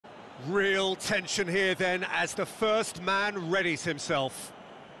Real tension here then as the first man readies himself.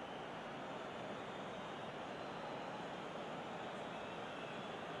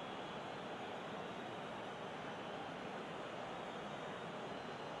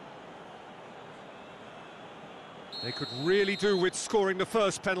 They could really do with scoring the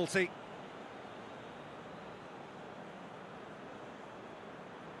first penalty.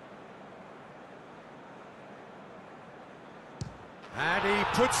 And he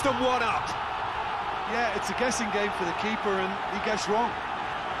puts them one up. Yeah, it's a guessing game for the keeper and he gets wrong.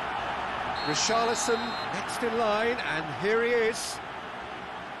 Richarlison next in line, and here he is.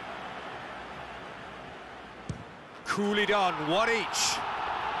 Coolly done, one each.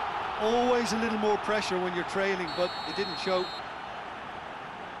 Always a little more pressure when you're trailing, but it didn't show.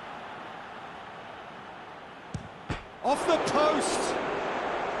 Off the post!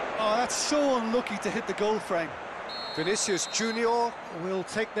 Oh, that's so unlucky to hit the goal frame. Vinicius Junior will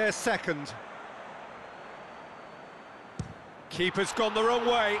take their second. Keeper's gone the wrong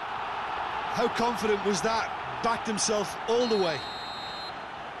way. How confident was that? Backed himself all the way.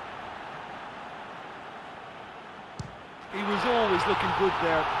 He was always looking good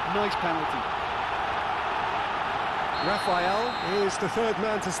there. Nice penalty. Rafael is the third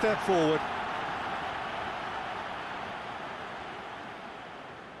man to step forward.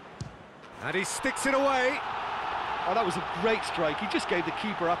 And he sticks it away. Oh, that was a great strike. He just gave the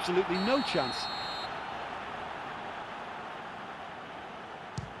keeper absolutely no chance.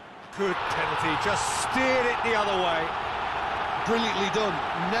 Good penalty, just steered it the other way. Brilliantly done.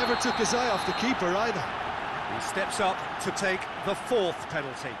 Never took his eye off the keeper either. He steps up to take the fourth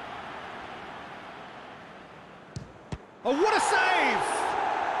penalty. Oh, what a save!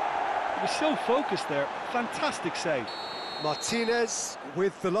 He was so focused there. Fantastic save. Martinez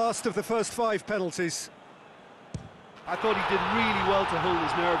with the last of the first 5 penalties. I thought he did really well to hold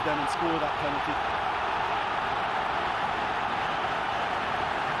his nerve then and score that penalty.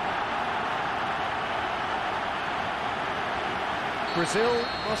 Brazil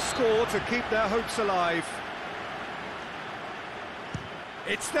must score to keep their hopes alive.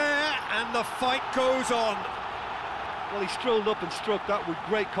 It's there, and the fight goes on. Well, he strolled up and struck that with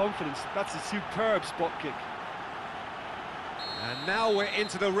great confidence. That's a superb spot kick. And now we're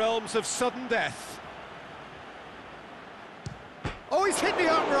into the realms of sudden death. Oh, he's hit the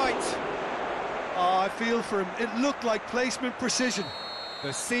upright! Oh, I feel for him. It looked like placement precision.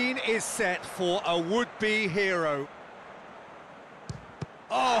 The scene is set for a would-be hero.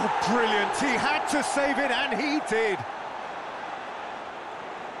 Oh, brilliant! He had to save it, and he did!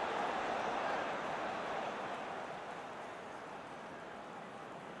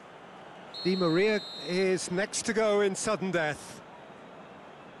 Di Maria is next to go in sudden death.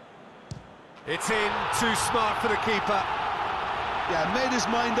 It's in, too smart for the keeper. Yeah, made his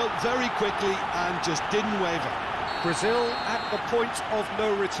mind up very quickly and just didn't waver. Brazil at the point of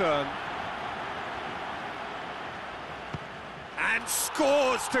no return. And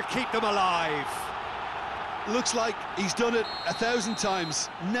scores to keep them alive. Looks like he's done it 1,000 times.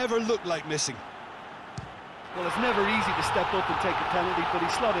 Never looked like missing. Well, it's never easy to step up and take a penalty, but he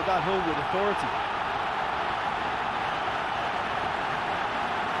slotted that home with authority.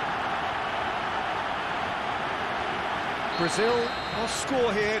 Brazil must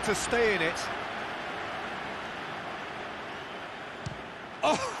score here to stay in it.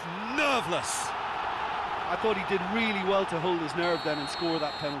 Oh, nerveless! I thought he did really well to hold his nerve then and score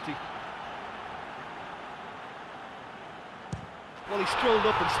that penalty. Well, he strolled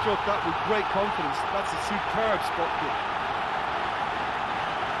up and struck that with great confidence. That's a superb spot kick.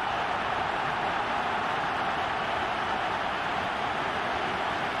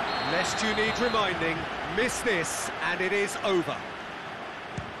 Lest you need reminding, miss this and it is over.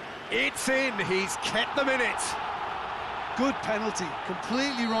 It's in, he's kept them in it. Good penalty,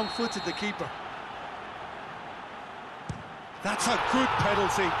 completely wrong-footed the keeper. That's a good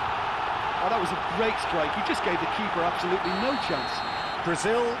penalty. Oh, that was a great strike. He just gave the keeper absolutely no chance.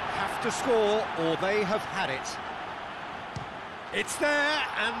 Brazil have to score or they have had it. It's there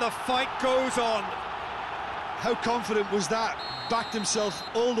and the fight goes on. How confident was that? Backed himself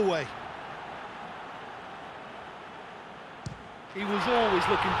all the way. He was always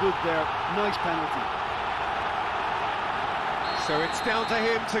looking good there. Nice penalty. So it's down to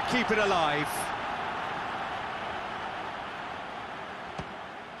him to keep it alive.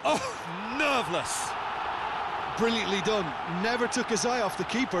 Oh, nerveless. Brilliantly done. Never took his eye off the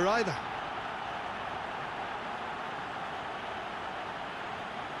keeper either.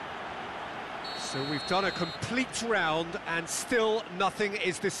 So we've done a complete round and still nothing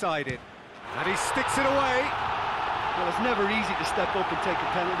is decided. And he sticks it away. Well, it's never easy to step up and take a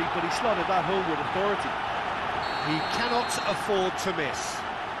penalty, but he slotted that home with authority. He cannot afford to miss.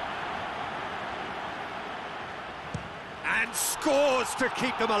 And scores to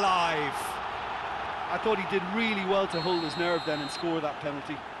keep them alive. I thought he did really well to hold his nerve then and score that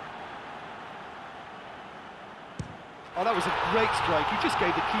penalty. Oh, that was a great strike. He just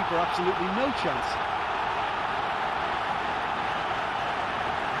gave the keeper absolutely no chance.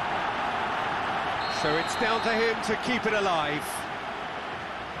 So it's down to him to keep it alive.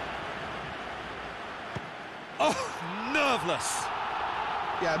 Oh, nerveless.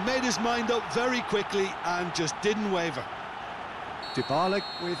 Yeah, made his mind up very quickly and just didn't waver. Dybala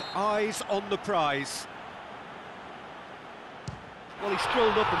with eyes on the prize. Well, he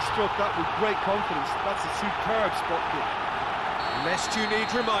strolled up and struck that with great confidence. That's a superb spot kick. Lest you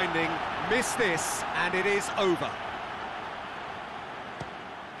need reminding, miss this and it is over.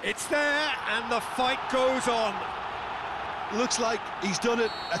 It's there and the fight goes on. Looks like he's done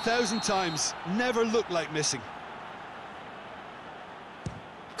it 1,000 times. Never looked like missing.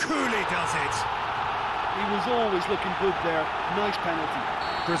 Coolly does it. He was always looking good there. Nice penalty.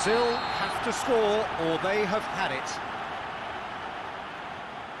 Brazil have to score or they have had it.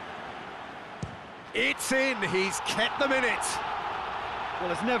 It's in, he's kept them in it.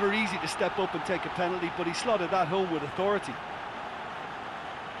 Well, it's never easy to step up and take a penalty, but he slotted that home with authority.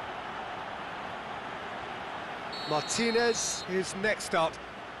 Martinez is next up.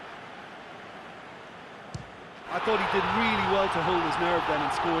 I thought he did really well to hold his nerve then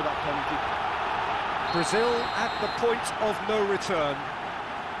and score that penalty. Brazil at the point of no return.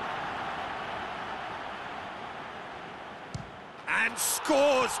 And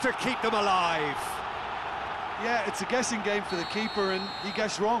scores to keep them alive. Yeah, it's a guessing game for the keeper and he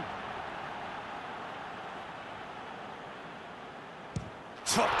guessed wrong.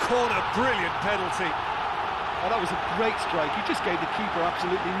 Top corner, brilliant penalty. Oh, that was a great strike. He just gave the keeper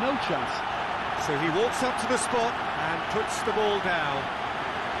absolutely no chance. So he walks up to the spot and puts the ball down.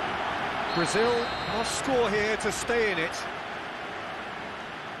 Brazil must score here to stay in it.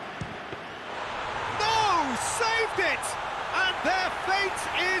 No! Saved it! And their fate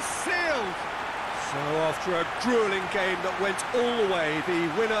is sealed. So after a gruelling game that went all the way, the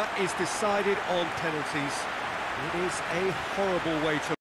winner is decided on penalties. It is a horrible way to